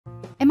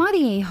Am I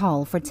the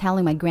a-hole for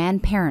telling my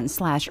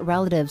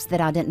grandparents/relatives that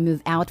I didn't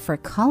move out for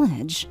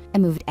college? I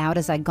moved out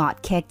as I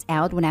got kicked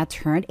out when I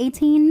turned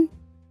 18?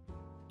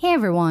 Hey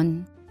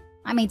everyone,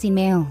 I'm 18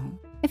 male.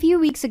 A few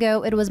weeks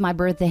ago, it was my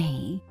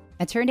birthday.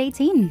 I turned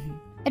 18.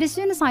 And as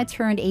soon as I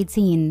turned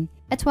 18,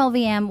 at 12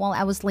 a.m. while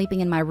I was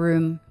sleeping in my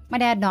room, my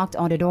dad knocked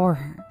on the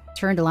door,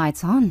 turned the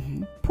lights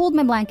on, pulled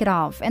my blanket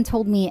off, and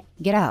told me,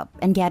 "Get up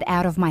and get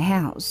out of my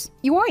house.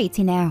 You are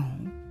 18 now."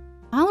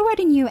 I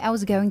already knew I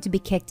was going to be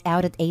kicked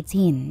out at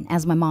 18,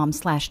 as my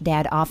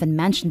mom/dad often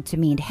mentioned to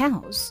me in the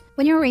house.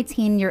 When you're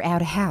 18, you're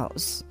out of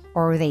house.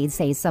 Or they'd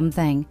say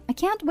something, "I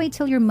can't wait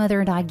till your mother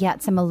and I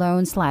get some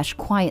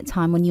alone/quiet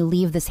time when you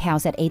leave this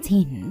house at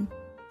 18.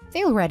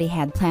 They already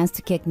had plans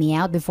to kick me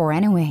out before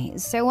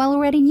anyways, so I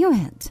already knew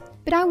it.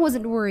 But I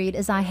wasn't worried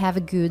as I have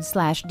a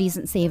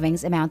good/decent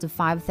savings amount of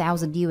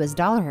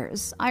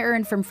 $5,000 I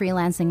earned from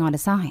freelancing on the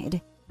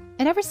side.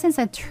 And ever since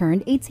I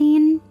turned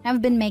 18,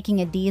 I've been making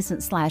a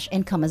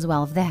decent/income as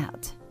well of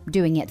that,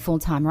 doing it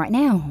full-time right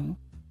now.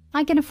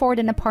 I can afford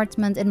an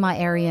apartment in my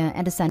area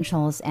and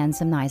essentials and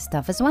some nice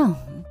stuff as well.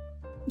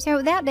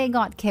 So that day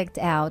got kicked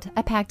out,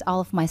 I packed all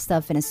of my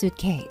stuff in a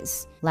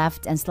suitcase,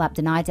 left and slept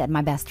the night at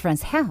my best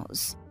friend's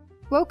house.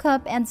 Woke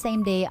up and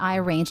same day I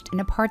arranged an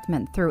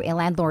apartment through a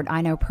landlord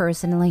I know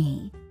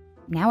personally.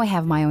 Now I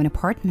have my own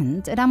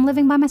apartment and I'm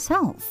living by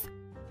myself.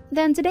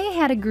 Then today I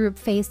had a group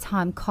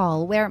FaceTime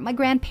call where my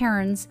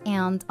grandparents,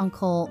 aunt,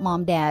 uncle,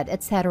 mom, dad,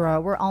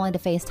 etc. were all in the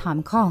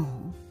FaceTime call.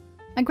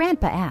 My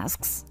grandpa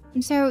asks,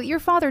 "So your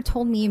father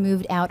told me you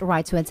moved out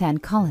right to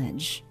attend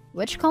college.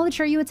 Which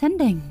college are you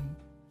attending?"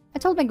 I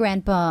told my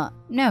grandpa,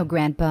 "No,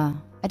 grandpa,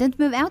 I didn't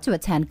move out to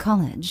attend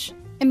college.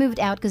 I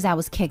moved out because I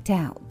was kicked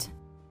out."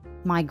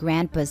 My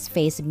grandpa's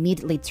face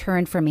immediately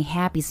turned from a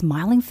happy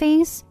smiling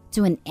face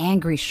to an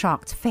angry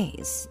shocked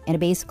face, and it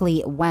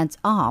basically went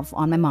off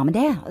on my mom and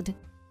dad.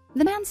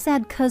 The man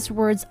said cuss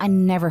words I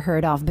never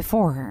heard of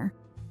before.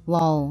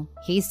 Lol,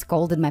 he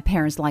scolded my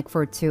parents like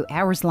for 2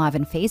 hours live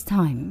in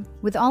FaceTime,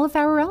 with all of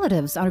our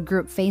relatives on a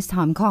group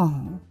FaceTime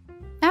call.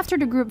 After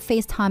the group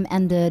FaceTime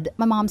ended,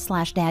 my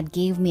mom/dad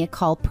gave me a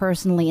call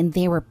personally and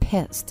they were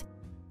pissed.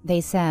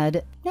 They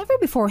said, "Never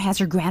before has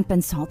your grandpa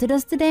insulted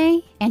us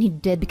today, and he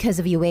did because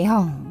of you,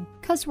 a-hole."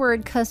 Cuss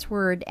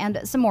word,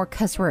 and some more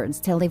cuss words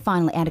till they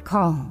finally end a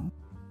call.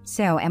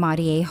 So am I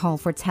the a-hole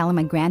for telling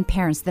my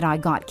grandparents that I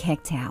got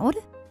kicked out?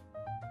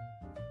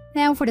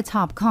 Now for the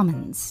top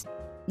comments.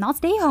 Not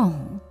the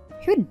a-hole.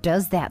 Who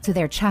does that to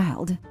their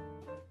child?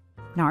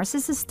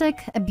 Narcissistic,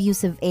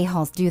 abusive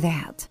a-holes do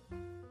that.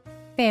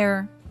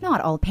 Fair, not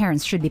all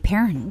parents should be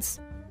parents.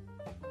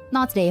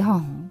 Not the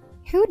a-hole.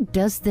 Who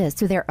does this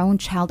to their own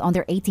child on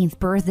their 18th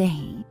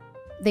birthday?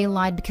 They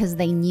lied because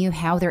they knew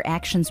how their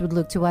actions would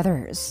look to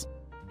others.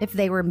 If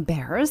they were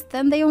embarrassed,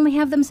 then they only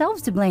have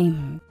themselves to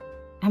blame.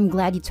 I'm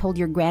glad you told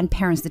your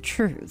grandparents the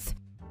truth.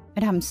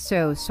 And I'm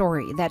so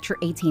sorry that your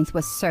 18th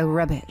was so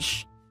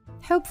rubbish.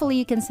 Hopefully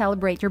you can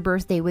celebrate your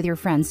birthday with your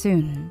friends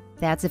soon.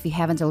 That's if you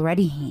haven't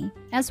already,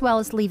 as well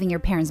as leaving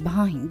your parents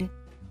behind.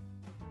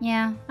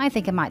 Yeah, I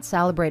think I might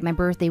celebrate my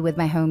birthday with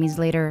my homies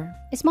later.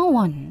 A small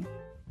one.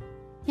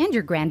 And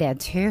your granddad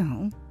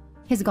too.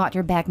 He's got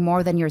your back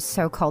more than your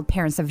so-called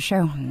parents have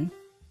shown.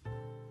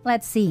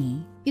 Let's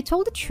see. You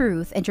told the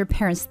truth and your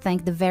parents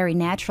think the very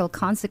natural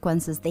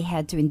consequences they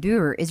had to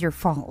endure is your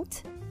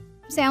fault.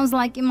 Sounds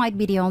like you might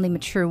be the only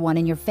mature one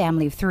in your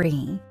family of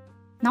 3.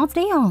 Not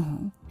they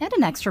all. Add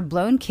an extra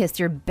blown kiss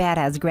to your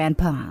badass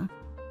grandpa.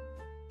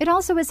 It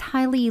also is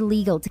highly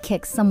illegal to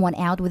kick someone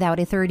out without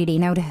a 30-day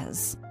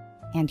notice.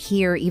 And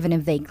here, even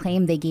if they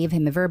claim they gave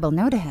him a verbal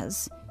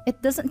notice,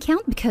 it doesn't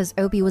count because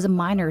Opie was a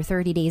minor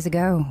 30 days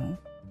ago.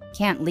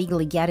 Can't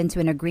legally get into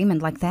an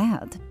agreement like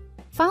that.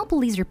 File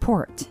police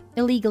report,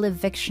 illegal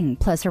eviction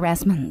plus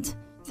harassment,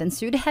 then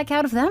sue the heck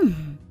out of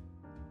them.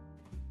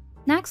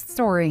 Next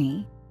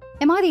story.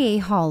 Am I the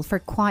a-hole for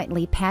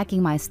quietly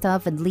packing my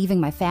stuff and leaving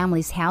my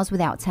family's house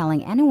without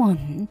telling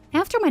anyone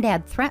after my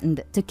dad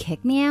threatened to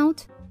kick me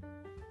out?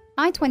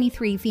 I,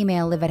 23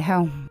 female, live at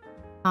home.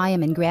 I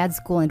am in grad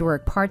school and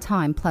work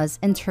part-time plus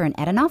intern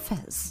at an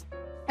office.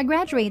 I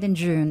graduate in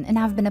June and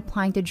have been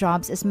applying to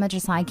jobs as much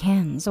as I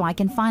can so I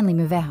can finally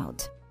move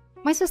out.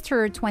 My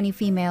sister, 20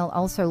 female,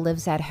 also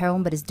lives at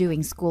home but is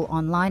doing school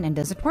online and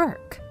doesn't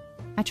work.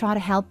 I try to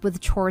help with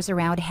chores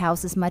around the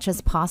house as much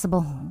as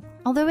possible,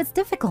 although it's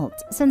difficult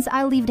since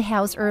I leave the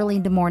house early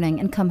in the morning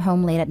and come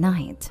home late at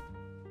night.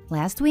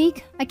 Last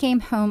week, I came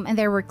home and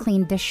there were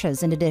clean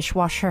dishes in the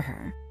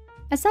dishwasher.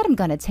 I said I'm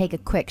gonna take a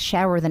quick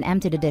shower then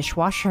empty the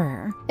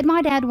dishwasher, and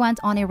my dad went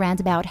on a rant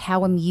about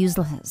how I'm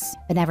useless,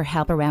 I never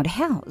help around the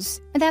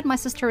house, and that my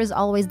sister is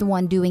always the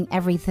one doing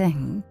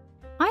everything.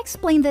 I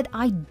explained that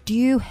I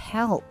do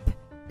help,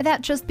 but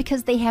that just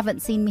because they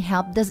haven't seen me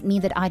help doesn't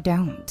mean that I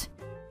don't.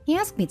 He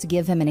asked me to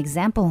give him an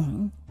example,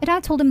 and I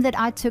told him that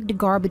I took the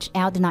garbage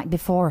out the night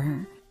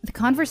before. The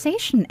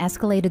conversation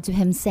escalated to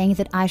him saying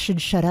that I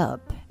should shut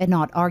up and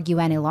not argue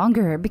any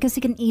longer because he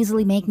can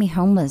easily make me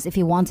homeless if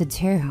he wanted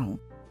to.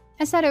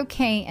 I said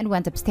okay and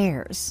went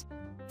upstairs.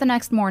 The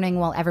next morning,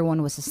 while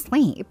everyone was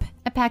asleep,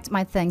 I packed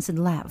my things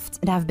and left,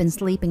 and I've been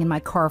sleeping in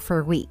my car for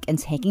a week and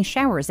taking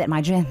showers at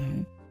my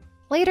gym.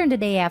 Later in the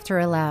day after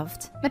I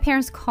left, my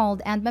parents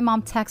called and my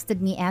mom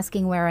texted me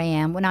asking where I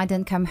am when I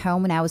didn't come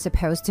home when I was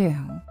supposed to.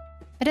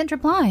 I didn't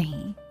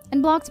reply,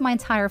 and blocked my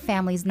entire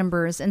family's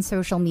numbers and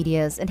social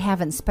medias and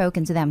haven't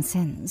spoken to them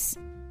since.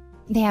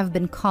 They have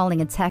been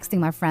calling and texting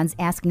my friends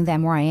asking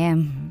them where I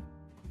am.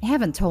 I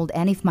haven't told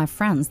any of my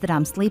friends that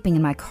I'm sleeping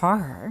in my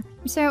car,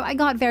 so I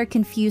got very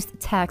confused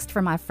text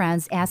from my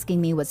friends asking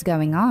me what's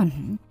going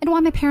on and why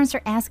my parents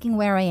are asking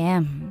where I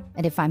am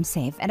and if I'm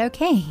safe and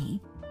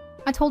okay.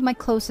 I told my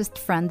closest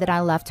friend that I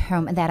left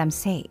home and that I'm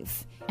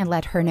safe, and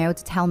let her know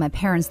to tell my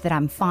parents that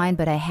I'm fine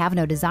but I have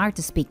no desire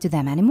to speak to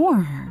them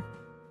anymore.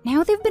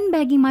 Now they've been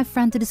begging my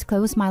friend to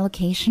disclose my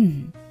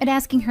location and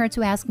asking her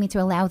to ask me to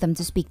allow them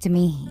to speak to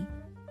me.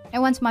 I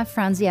went to my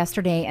friends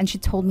yesterday and she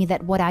told me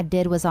that what I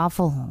did was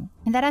awful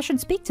and that I should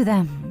speak to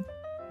them.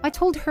 I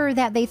told her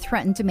that they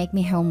threatened to make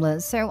me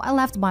homeless, so I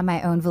left by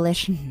my own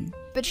volition.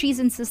 But she's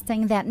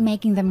insisting that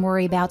making them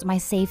worry about my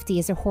safety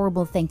is a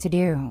horrible thing to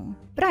do.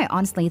 But I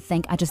honestly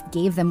think I just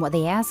gave them what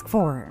they asked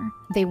for.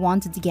 They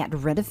wanted to get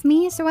rid of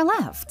me, so I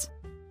left.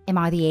 Am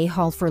I the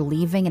a-hole for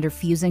leaving and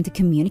refusing to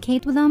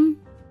communicate with them?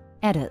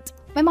 Edit.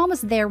 My mom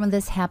was there when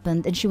this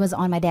happened and she was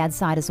on my dad's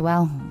side as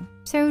well.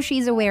 So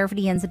she's aware of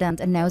the incident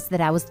and knows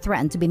that I was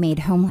threatened to be made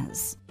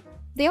homeless.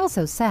 They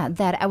also said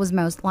that I was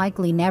most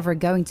likely never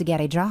going to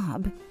get a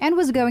job and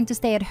was going to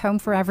stay at home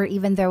forever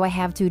even though I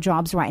have 2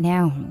 jobs right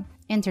now.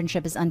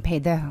 Internship is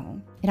unpaid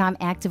though, and I'm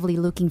actively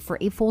looking for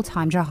a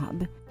full-time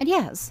job. And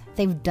yes,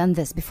 they've done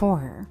this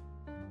before.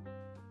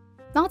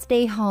 Not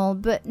day haul,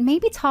 but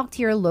maybe talk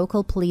to your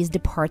local police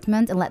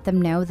department and let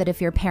them know that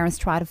if your parents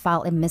try to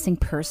file a missing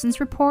persons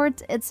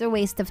report, it's a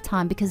waste of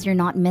time because you're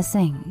not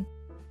missing.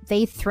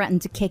 They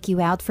threatened to kick you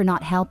out for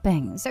not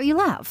helping, so you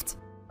left.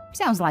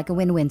 Sounds like a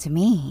win-win to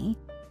me.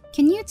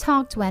 Can you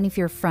talk to any of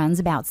your friends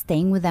about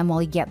staying with them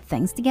while you get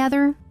things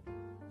together?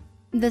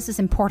 This is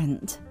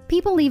important.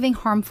 People leaving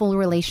harmful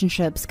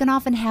relationships can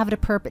often have the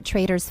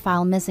perpetrators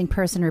file missing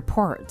person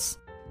reports.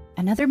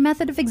 Another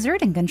method of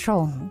exerting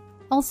control.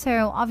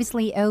 Also,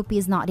 obviously, OP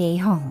is not the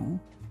a-hole.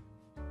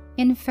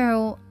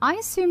 Info: I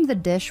assume the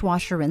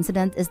dishwasher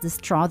incident is the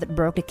straw that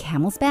broke the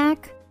camel's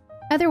back?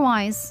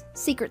 Otherwise,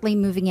 secretly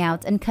moving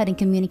out and cutting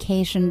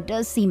communication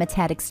does seem a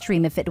tad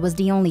extreme if it was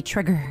the only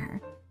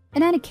trigger.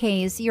 In any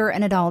case, you're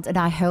an adult and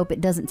I hope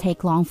it doesn't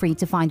take long for you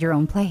to find your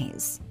own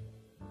place.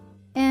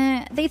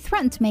 They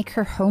threatened to make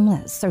her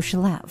homeless, so she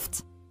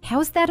left. How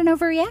is that an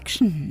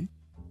overreaction?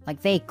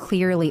 Like they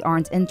clearly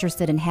aren't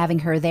interested in having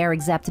her there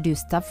except to do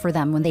stuff for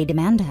them when they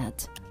demand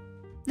it.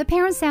 The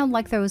parents sound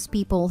like those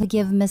people who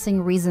give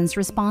missing reasons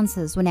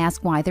responses when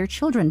asked why their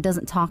children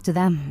doesn't talk to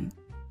them.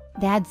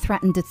 Dad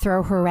threatened to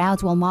throw her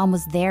out while mom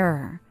was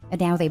there,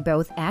 and now they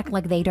both act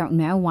like they don't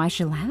know why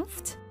she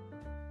left?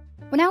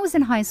 When I was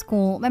in high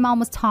school, my mom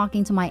was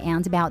talking to my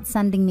aunt about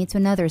sending me to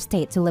another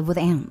state to live with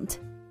aunt.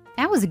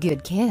 I was a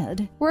good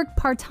kid, worked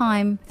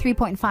part-time,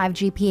 3.5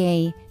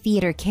 GPA,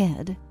 theater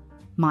kid.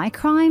 My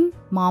crime?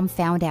 Mom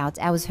found out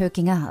I was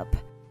hooking up.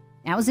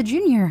 I was a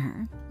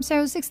junior,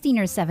 so 16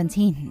 or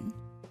 17.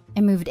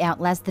 I moved out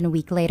less than a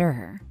week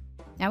later.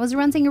 I was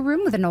renting a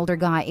room with an older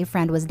guy a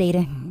friend was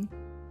dating.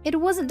 It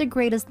wasn't the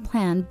greatest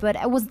plan, but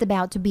I was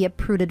about to be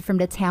uprooted from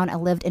the town I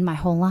lived in my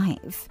whole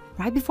life,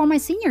 right before my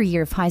senior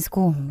year of high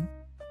school.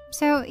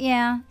 So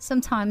yeah,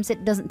 sometimes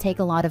it doesn't take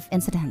a lot of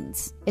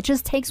incidents. It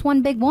just takes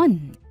one big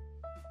one.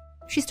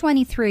 She's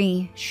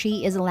 23.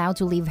 She is allowed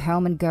to leave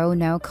home and go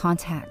no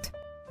contact.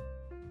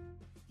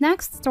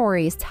 Next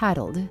story is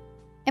titled,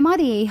 Am I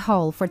the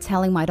a-hole for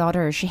telling my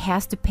daughter she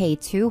has to pay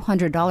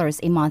 $200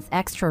 a month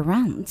extra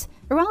rent,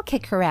 or I'll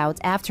kick her out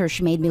after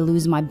she made me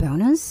lose my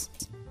bonus?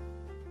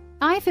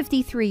 I,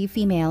 53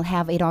 female,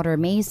 have a daughter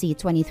Macy,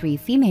 23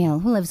 female,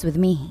 who lives with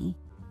me.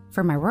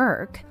 For my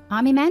work,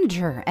 I'm a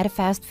manager at a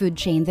fast food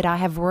chain that I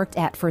have worked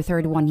at for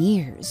 31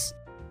 years.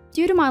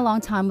 Due to my long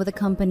time with the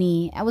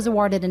company, I was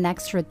awarded an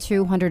extra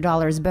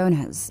 $200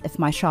 bonus if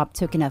my shop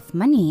took enough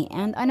money,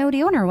 and I know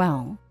the owner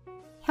well.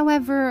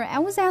 However, I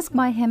was asked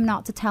by him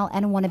not to tell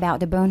anyone about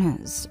the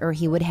bonus, or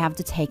he would have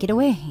to take it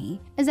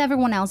away, as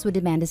everyone else would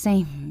demand the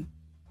same.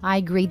 I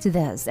agreed to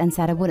this and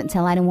said I wouldn't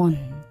tell anyone,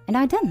 and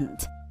I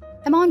didn't.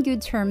 I'm on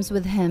good terms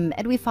with him,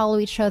 and we follow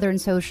each other on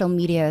social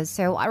media,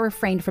 so I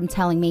refrained from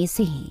telling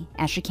Macy,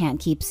 as she can't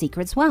keep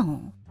secrets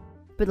well.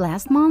 But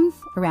last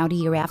month, around a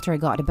year after I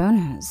got the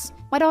bonus,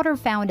 my daughter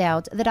found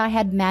out that I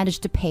had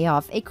managed to pay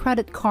off a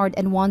credit card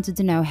and wanted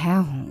to know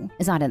how,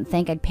 as I didn't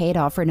think I'd pay it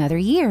off for another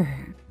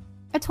year.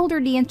 I told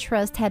her the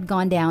interest had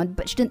gone down,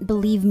 but she didn't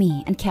believe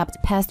me and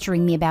kept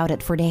pestering me about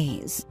it for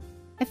days.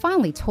 I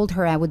finally told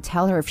her I would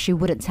tell her if she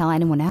wouldn't tell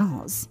anyone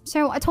else,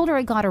 so I told her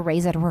I got a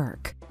raise at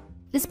work.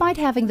 Despite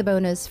having the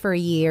bonus for a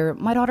year,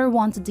 my daughter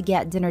wanted to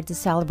get dinner to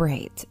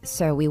celebrate,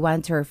 so we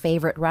went to her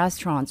favorite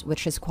restaurant,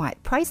 which is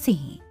quite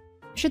pricey.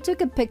 She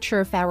took a picture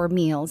of our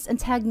meals and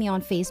tagged me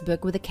on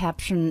Facebook with the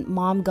caption,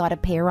 "Mom got a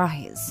pay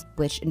rise,"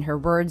 which in her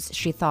words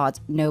she thought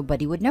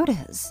nobody would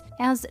notice,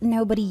 as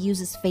nobody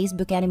uses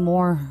Facebook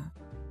anymore.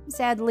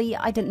 Sadly,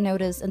 I didn't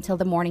notice until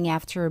the morning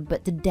after,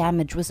 but the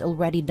damage was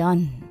already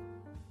done.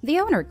 The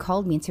owner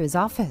called me into his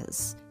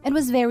office and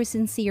was very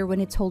sincere when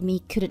he told me he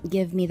couldn't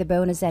give me the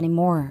bonus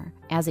anymore,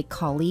 as a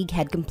colleague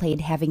had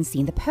complained having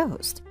seen the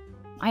post.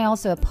 I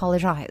also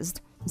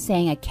apologized,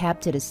 saying I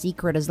kept it a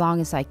secret as long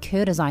as I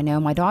could, as I know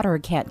my daughter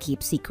can't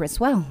keep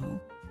secrets well.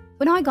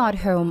 When I got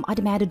home, I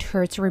demanded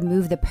her to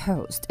remove the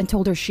post and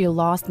told her she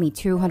lost me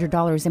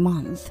 $200 a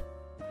month.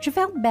 She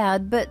felt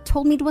bad but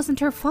told me it wasn't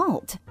her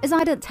fault, as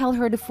I didn't tell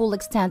her the full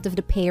extent of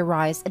the pay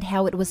rise and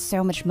how it was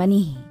so much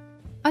money.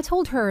 I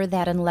told her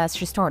that unless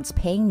she starts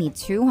paying me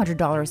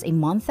 $200 a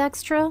month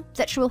extra,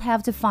 that she will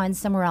have to find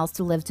somewhere else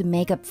to live to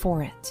make up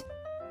for it.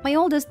 My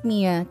oldest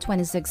Mia,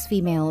 26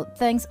 female,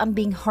 thinks I'm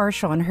being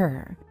harsh on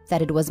her,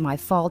 that it was my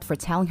fault for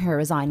telling her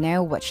as I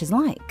know what she's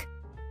like.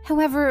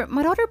 However,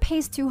 my daughter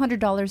pays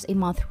 $200 a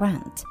month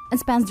rent and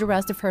spends the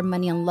rest of her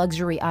money on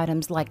luxury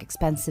items like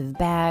expensive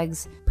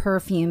bags,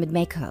 perfume, and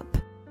makeup.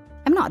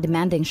 I'm not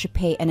demanding she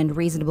pay an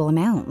unreasonable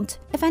amount.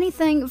 If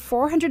anything,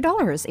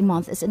 $400 a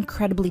month is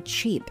incredibly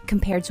cheap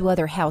compared to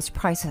other house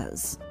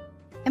prices.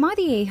 Am I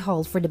the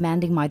a-hole for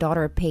demanding my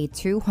daughter pay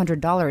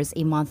 $200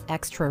 a month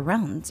extra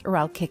rent, or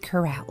I'll kick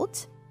her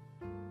out?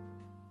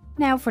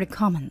 Now for the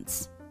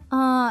comments.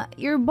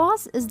 Your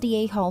boss is the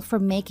a-hole for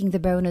making the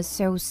bonus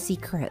so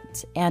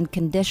secret and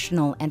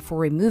conditional and for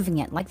removing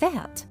it like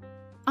that.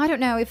 I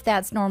don't know if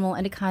that's normal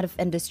in the kind of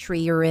industry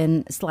you're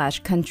in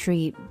 /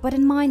 country, but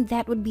in mine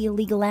that would be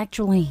illegal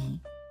actually.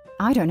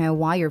 I don't know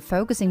why you're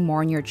focusing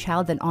more on your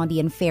child than on the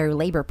unfair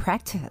labor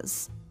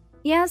practice.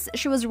 Yes,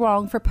 she was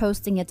wrong for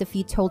posting it if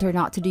you told her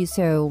not to do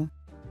so.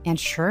 And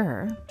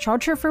sure,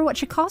 charge her for what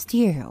she cost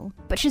you,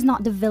 but she's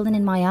not the villain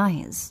in my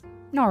eyes.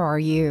 Nor are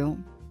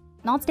you.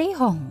 Not the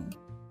a-hole.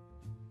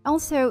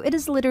 Also, it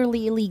is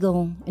literally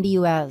illegal in the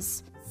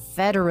US,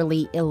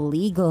 federally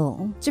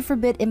illegal, to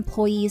forbid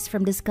employees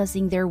from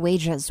discussing their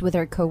wages with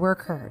their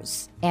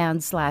coworkers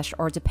and /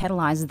 or to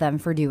penalize them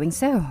for doing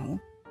so.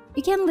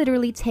 You can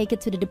literally take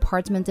it to the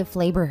Department of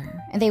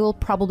Labor, and they will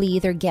probably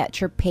either get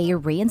your pay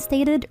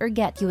reinstated or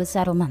get you a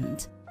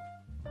settlement.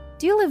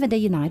 Do you live in the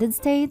United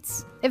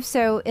States? If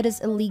so, it is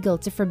illegal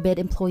to forbid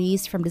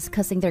employees from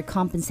discussing their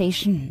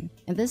compensation,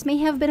 and this may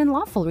have been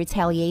unlawful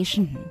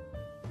retaliation.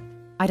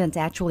 I don't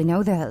actually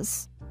know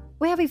this.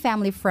 We have a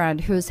family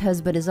friend whose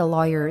husband is a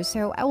lawyer,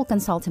 so I will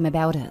consult him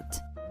about it.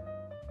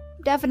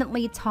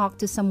 Definitely talk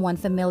to someone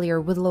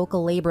familiar with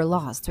local labor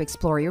laws to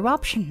explore your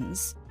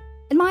options.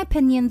 In my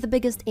opinion, the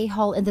biggest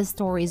a-hole in this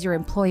story is your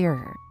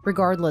employer.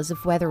 Regardless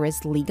of whether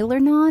it's legal or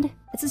not,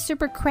 it's a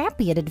super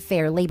crappy and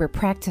unfair labor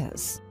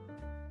practice.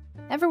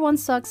 Everyone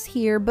sucks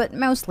here, but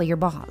mostly your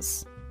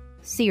boss.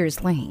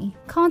 Seriously,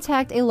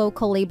 contact a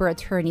local labor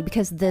attorney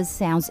because this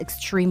sounds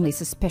extremely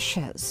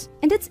suspicious,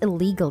 and it's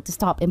illegal to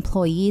stop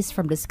employees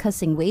from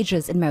discussing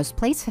wages in most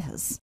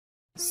places.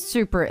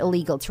 Super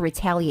illegal to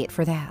retaliate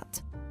for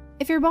that.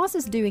 If your boss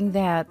is doing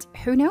that,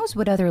 who knows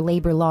what other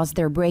labor laws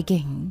they're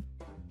breaking?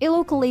 A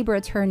local labor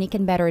attorney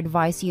can better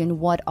advise you on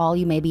what all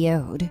you may be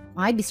owed.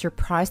 I'd be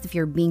surprised if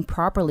you're being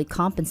properly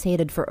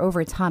compensated for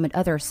overtime and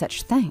other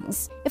such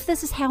things, if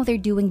this is how they're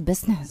doing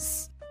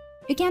business.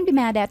 You can't be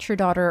mad at your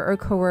daughter or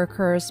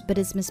coworkers, but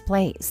it's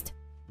misplaced.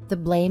 The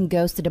blame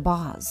goes to the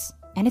boss.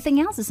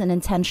 Anything else is an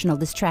intentional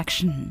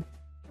distraction.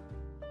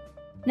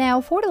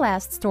 Now for the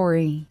last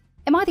story.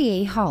 Am I the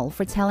a-hole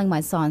for telling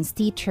my son's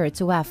teacher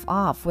to F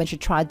off when she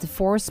tried to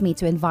force me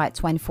to invite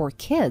 24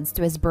 kids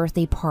to his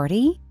birthday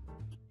party?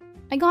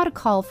 I got a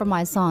call from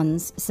my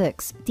son's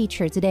 6th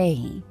teacher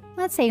today.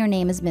 Let's say her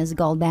name is Ms.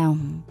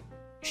 Goldbaum.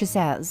 She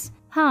says,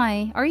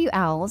 "Hi, are you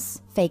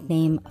Al's fake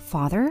name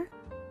father?"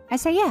 I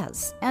say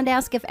yes, and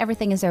ask if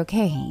everything is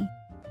okay.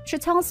 She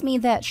tells me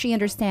that she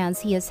understands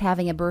he is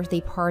having a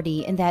birthday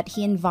party and that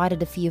he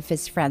invited a few of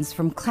his friends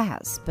from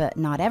class, but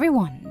not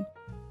everyone.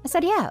 I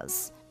said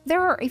yes.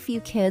 There are a few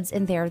kids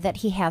in there that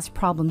he has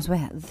problems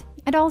with.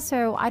 And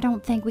also, I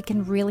don't think we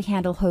can really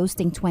handle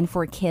hosting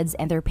 24 kids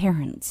and their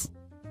parents.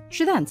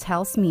 She then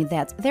tells me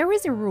that there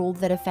is a rule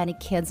that if any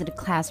kids in the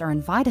class are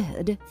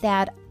invited,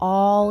 that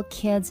all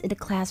kids in the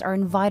class are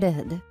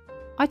invited.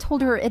 I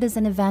told her it is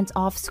an event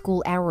off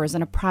school hours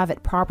on a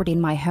private property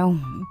in my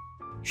home.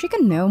 She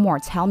can no more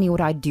tell me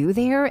what I do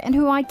there and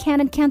who I can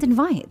and can't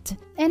invite,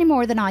 any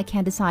more than I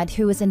can decide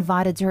who is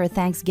invited to her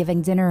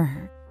Thanksgiving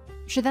dinner.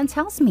 She then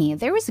tells me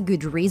there is a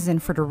good reason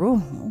for the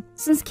rule,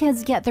 since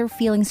kids get their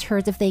feelings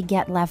hurt if they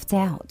get left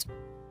out.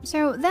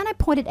 So then I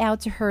pointed out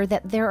to her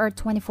that there are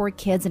 24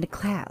 kids in the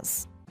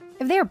class.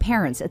 If their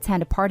parents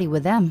attend a party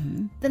with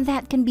them, then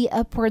that can be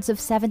upwards of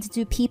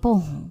 72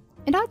 people.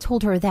 And I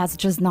told her that's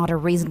just not a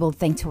reasonable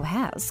thing to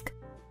ask.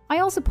 I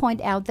also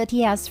point out that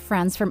he has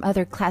friends from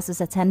other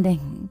classes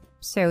attending.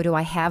 So do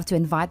I have to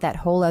invite that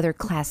whole other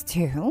class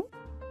too?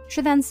 She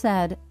then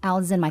said,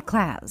 "Al's in my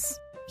class.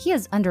 He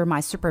is under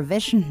my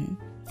supervision.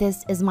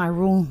 This is my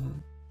rule."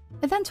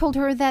 I then told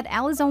her that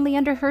Al is only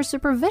under her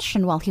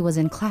supervision while he was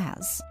in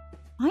class.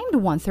 I'm the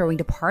one throwing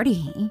the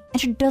party,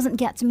 and she doesn't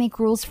get to make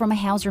rules for my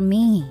house or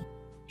me.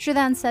 She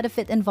then said if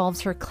it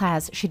involves her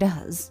class, she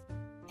does.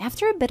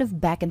 After a bit of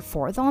back and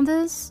forth on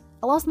this,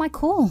 I lost my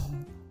cool.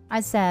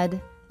 I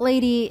said,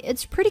 "Lady,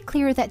 it's pretty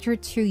clear that you're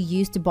too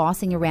used to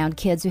bossing around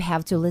kids who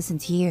have to listen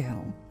to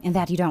you, and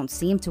that you don't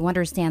seem to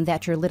understand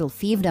that your little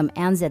fiefdom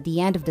ends at the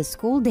end of the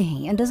school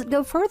day and doesn't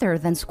go further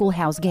than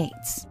schoolhouse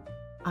gates.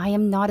 I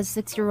am not a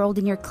 6-year-old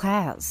in your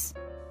class.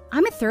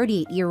 I'm a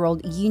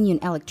 38-year-old union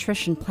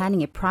electrician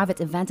planning a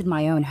private event in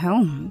my own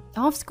home,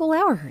 off school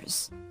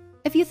hours.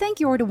 If you think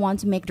you're the one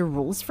to make the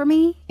rules for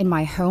me, in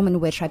my home in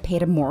which I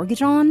paid a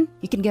mortgage on,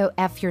 you can go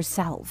F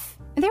yourself.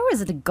 And there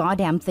isn't a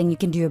goddamn thing you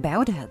can do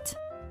about it."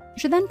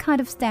 She then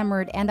kind of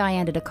stammered and I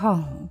ended the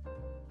call.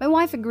 My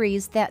wife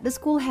agrees that the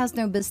school has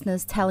no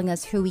business telling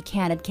us who we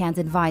can and can't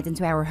invite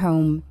into our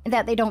home, and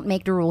that they don't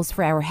make the rules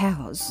for our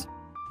house.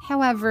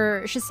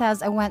 However, she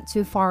says I went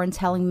too far in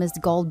telling Miss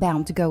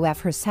Goldbaum to go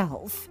F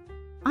herself.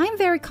 I'm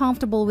very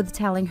comfortable with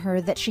telling her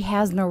that she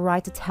has no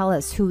right to tell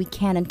us who we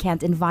can and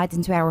can't invite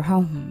into our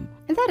home,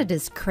 and that it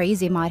is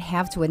crazy I might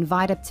have to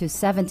invite up to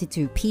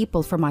 72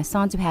 people for my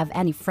son to have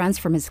any friends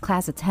from his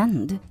class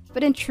attend.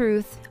 But in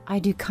truth, I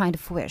do kind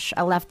of wish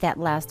I left that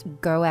last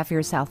 "go F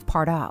yourself"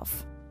 part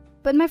off.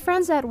 But my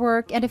friends at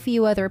work and a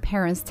few other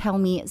parents tell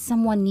me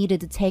someone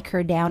needed to take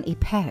her down a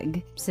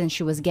peg since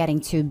she was getting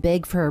too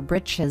big for her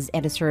britches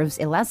and deserves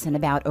a lesson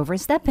about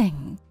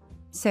overstepping.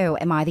 So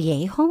am I the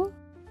a-hole?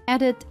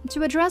 Edit,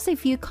 to address a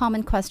few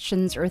common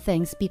questions or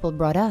things people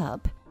brought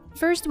up.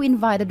 First, we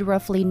invited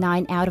roughly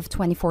 9 out of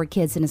 24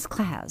 kids in his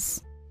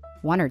class.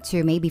 1 or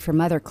 2 maybe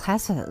from other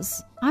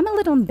classes. I'm a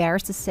little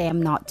embarrassed to say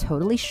I'm not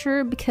totally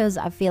sure because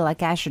I feel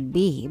like I should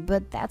be,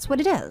 but that's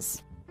what it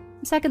is.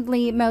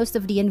 Secondly, most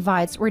of the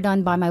invites were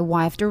done by my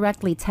wife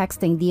directly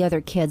texting the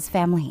other kids'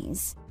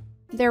 families.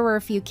 There were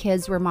a few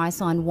kids where my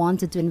son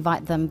wanted to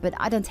invite them, but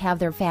I didn't have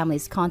their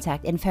family's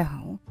contact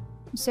info.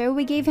 So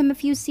we gave him a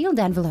few sealed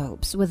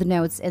envelopes with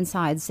notes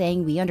inside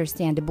saying we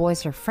understand the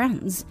boys are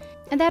friends,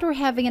 and that we're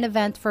having an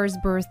event for his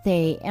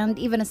birthday, and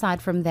even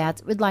aside from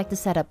that, we'd like to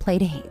set up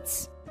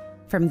playdates.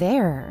 From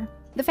there,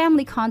 the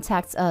family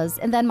contacts us,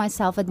 and then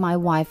myself and my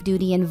wife do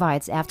the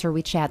invites after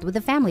we chat with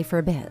the family for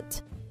a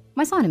bit.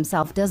 My son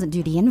himself doesn't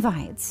do the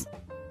invites.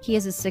 He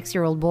is a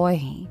 6-year-old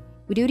boy.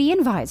 We do the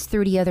invites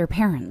through the other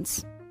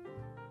parents.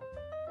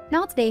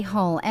 Not the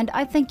a-hole, and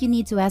I think you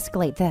need to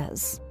escalate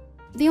this.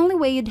 The only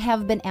way you'd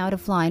have been out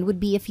of line would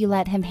be if you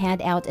let him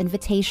hand out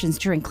invitations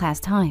during class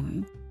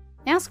time.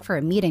 Ask for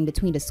a meeting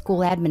between the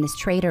school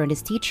administrator and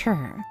his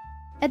teacher.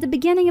 At the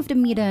beginning of the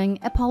meeting,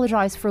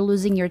 apologize for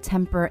losing your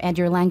temper and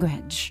your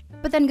language,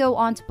 but then go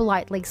on to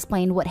politely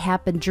explain what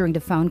happened during the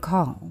phone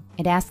call,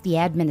 and ask the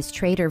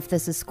administrator if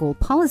this is school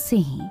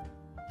policy.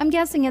 I'm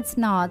guessing it's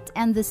not,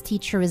 and this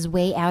teacher is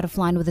way out of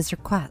line with his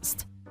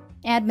request.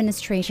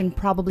 Administration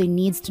probably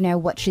needs to know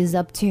what she's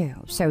up to,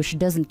 so she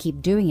doesn't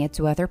keep doing it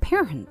to other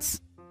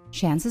parents.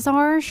 Chances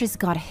are she's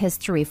got a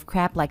history of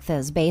crap like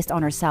this based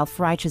on her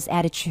self-righteous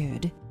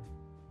attitude.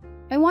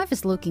 My wife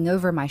is looking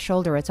over my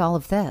shoulder at all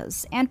of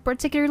this, and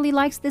particularly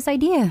likes this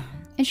idea.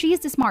 And she is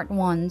the smart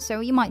one,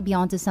 so you might be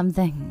onto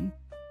something.